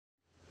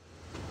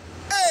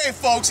Hey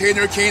folks,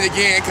 Henry King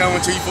again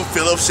coming to you from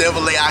Phillips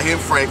Chevrolet out here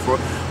in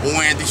Frankfurt.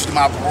 And these are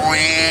my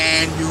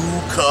brand new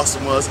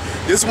customers.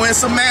 This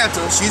one's Samantha,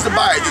 she's the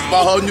buyer, just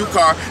bought her new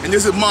car. And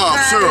this is Mom,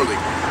 Shirley.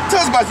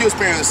 Tell us about your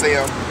experience,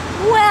 Sam.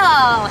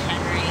 Well,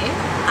 Henry,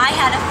 I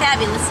had a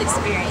fabulous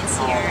experience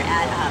here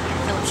at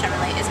Phillips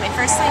Chevrolet. It's my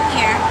first time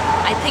here.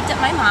 I picked up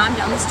my mom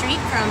down the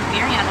street from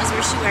Mariano's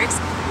where she works.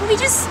 And we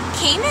just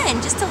came in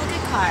just to look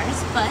at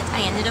cars, but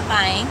I ended up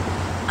buying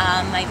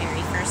my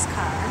very first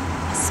car,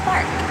 a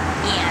Spark.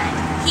 And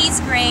he's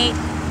great,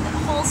 the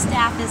whole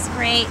staff is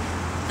great,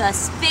 the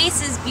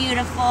space is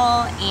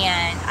beautiful,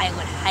 and I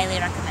would highly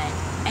recommend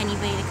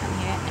anybody to come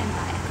here and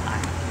buy a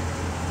car.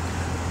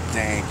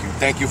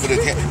 Thank you for the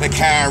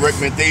kind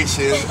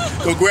recommendation.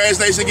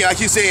 Congratulations again, like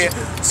you said,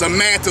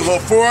 Samantha, her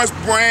first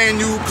brand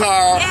new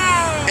car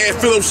at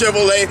Phillips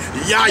Chevrolet.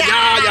 Yeah.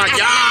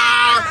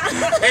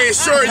 Hey,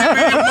 sure, you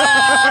be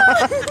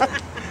Mom.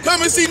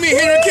 Come and see me,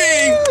 Henry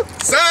King.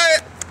 Say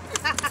it.